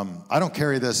 I don't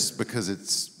carry this because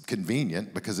it's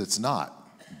convenient, because it's not.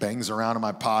 Bangs around in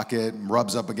my pocket,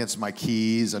 rubs up against my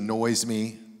keys, annoys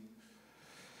me.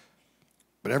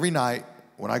 But every night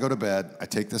when I go to bed, I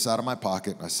take this out of my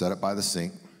pocket, I set it by the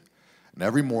sink, and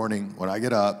every morning when I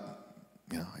get up,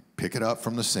 I pick it up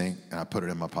from the sink and I put it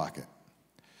in my pocket.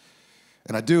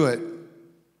 And I do it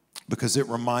because it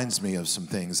reminds me of some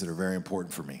things that are very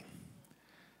important for me.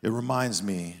 It reminds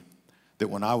me that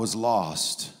when I was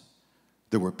lost,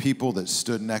 there were people that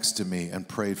stood next to me and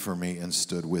prayed for me and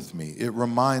stood with me. It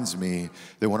reminds me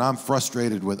that when I'm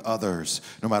frustrated with others,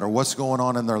 no matter what's going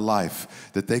on in their life,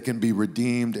 that they can be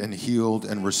redeemed and healed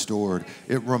and restored.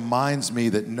 It reminds me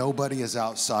that nobody is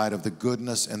outside of the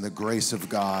goodness and the grace of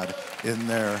God in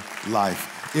their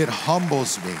life. It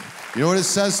humbles me. You know what it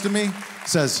says to me? It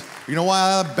says, you know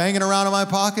why I'm banging around in my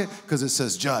pocket? Because it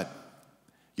says, Jud,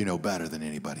 you know better than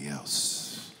anybody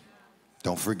else.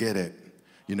 Don't forget it.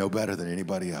 You know better than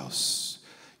anybody else.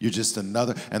 You're just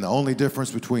another, and the only difference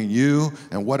between you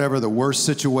and whatever the worst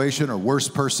situation or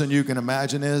worst person you can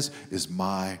imagine is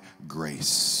my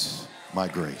grace. My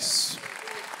grace.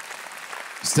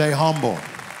 Stay humble.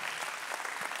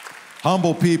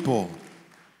 Humble people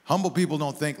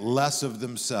don't think less of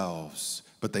themselves,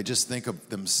 but they just think of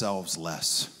themselves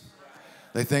less.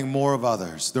 They think more of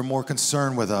others. They're more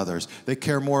concerned with others. They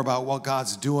care more about what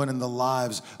God's doing in the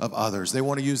lives of others. They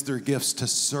want to use their gifts to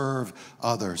serve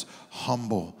others.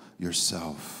 Humble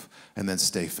yourself and then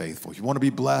stay faithful. You want to be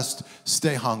blessed?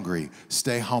 Stay hungry,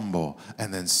 stay humble,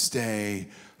 and then stay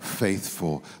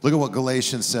faithful. Look at what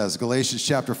Galatians says. Galatians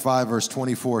chapter 5, verse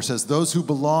 24 says, those who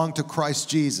belong to Christ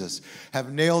Jesus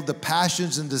have nailed the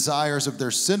passions and desires of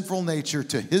their sinful nature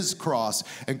to his cross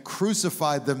and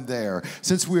crucified them there.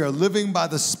 Since we are living by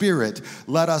the Spirit,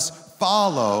 let us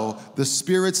follow the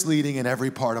Spirit's leading in every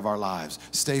part of our lives.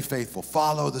 Stay faithful.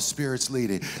 Follow the Spirit's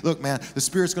leading. Look, man, the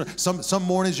Spirit's going to, some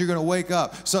mornings you're going to wake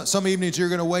up, some evenings you're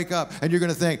going to wake up and you're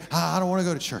going to think, I don't want to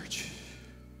go to church.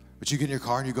 But you get in your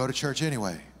car and you go to church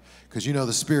anyway. Because you know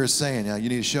the Spirit's saying, you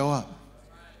need to show up.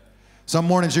 Some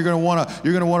mornings you're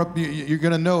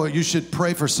gonna know you should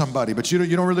pray for somebody, but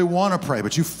you don't really want to pray,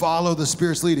 but you follow the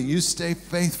Spirit's leading. You stay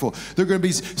faithful. There are going to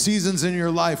be seasons in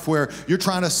your life where you're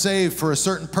trying to save for a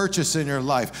certain purchase in your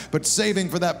life, but saving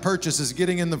for that purchase is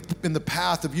getting in the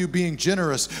path of you being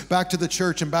generous back to the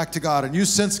church and back to God. And you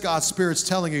sense God's Spirit's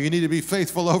telling you need to be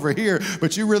faithful over here,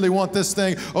 but you really want this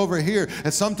thing over here.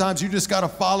 And sometimes you just got to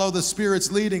follow the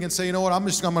Spirit's leading and say, you know what, I'm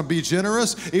going to be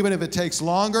generous, even if it takes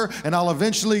longer, and I'll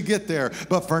eventually get there.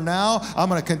 But for now, I'm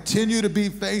going to continue to be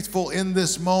faithful in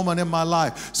this moment in my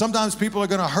life. Sometimes people are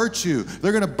going to hurt you.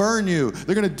 They're going to burn you.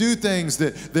 They're going to do things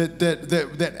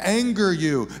that anger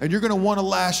you, and you're going to want to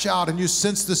lash out, and you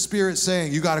sense the Spirit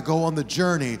saying you got to go on the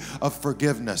journey of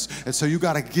forgiveness. And so you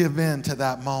got to give in to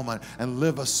that moment and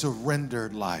live a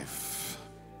surrendered life.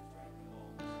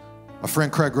 My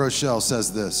friend Craig Rochelle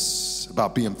says this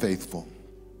about being faithful.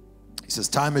 He says,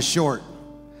 time is short.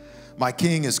 My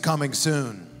King is coming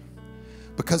soon.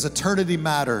 Because eternity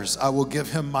matters, I will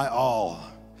give him my all.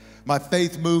 My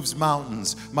faith moves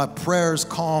mountains. My prayers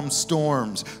calm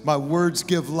storms. My words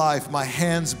give life. My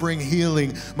hands bring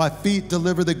healing. My feet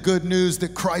deliver the good news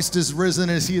that Christ is risen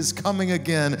as he is coming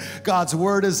again. God's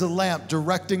word is a lamp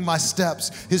directing my steps.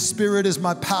 His Spirit is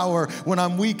my power. When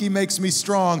I'm weak, he makes me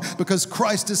strong. Because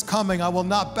Christ is coming, I will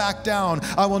not back down.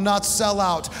 I will not sell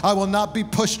out. I will not be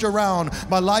pushed around.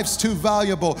 My life's too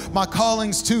valuable. My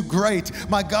calling's too great.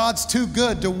 My God's too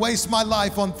good to waste my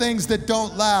life on things that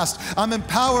don't last. I'm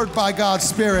empowered by God's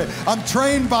Spirit. I'm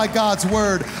trained by God's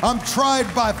word. I'm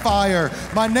tried by fire.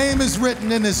 My name is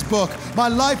written in his book. My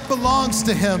life belongs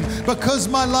to him. Because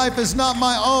my life is not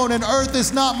my own and earth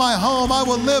is not my home, I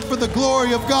will live for the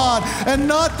glory of God and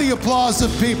not the applause of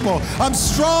people. I'm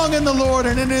strong in the Lord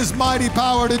and in his mighty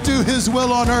power to do his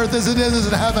will on earth as it is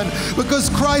in heaven. Because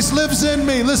Christ lives in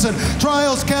me. Listen,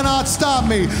 trials cannot stop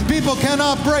me. People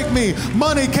cannot break me.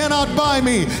 Money cannot buy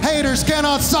me. Haters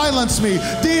cannot silence me.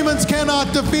 Demons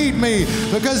cannot defeat me.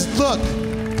 Because look,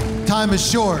 time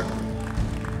is short.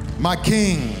 My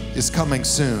King is coming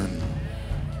soon.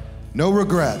 No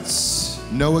regrets,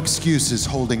 no excuses,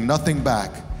 holding nothing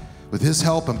back. With his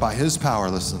help and by his power,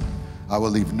 listen, I will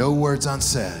leave no words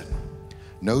unsaid,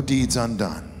 no deeds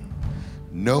undone,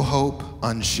 no hope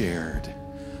unshared,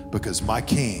 because my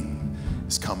King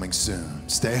is coming soon.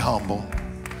 Stay humble,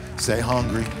 stay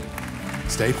hungry,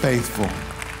 stay faithful.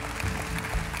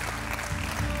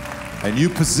 And you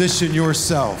position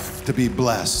yourself to be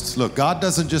blessed. Look, God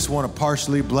doesn't just want to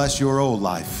partially bless your old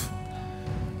life.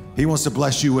 He wants to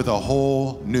bless you with a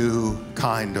whole new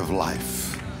kind of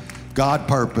life. God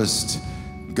purposed,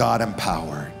 God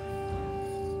empowered.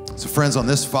 So friends, on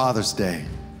this Father's Day,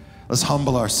 let's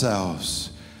humble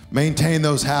ourselves. Maintain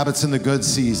those habits in the good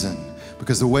season.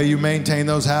 Because the way you maintain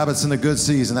those habits in the good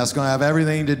season, that's going to have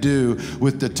everything to do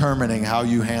with determining how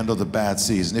you handle the bad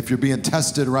season. If you're being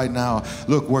tested right now,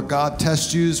 look, where God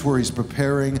tests you is where he's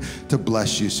preparing to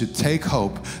bless you. So take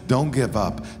hope, don't give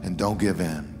up, and don't give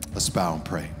in. Let's bow and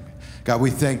pray. God, we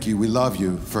thank you. We love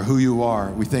you for who you are.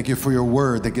 We thank you for your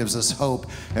word that gives us hope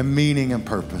and meaning and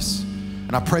purpose.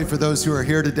 And I pray for those who are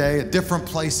here today at different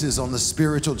places on the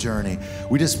spiritual journey.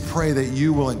 We just pray that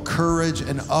you will encourage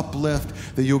and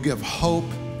uplift, that you'll give hope,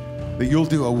 that you'll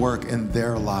do a work in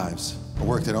their lives, a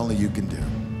work that only you can do.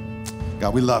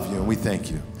 God, we love you and we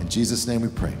thank you. In Jesus' name we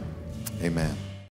pray. Amen.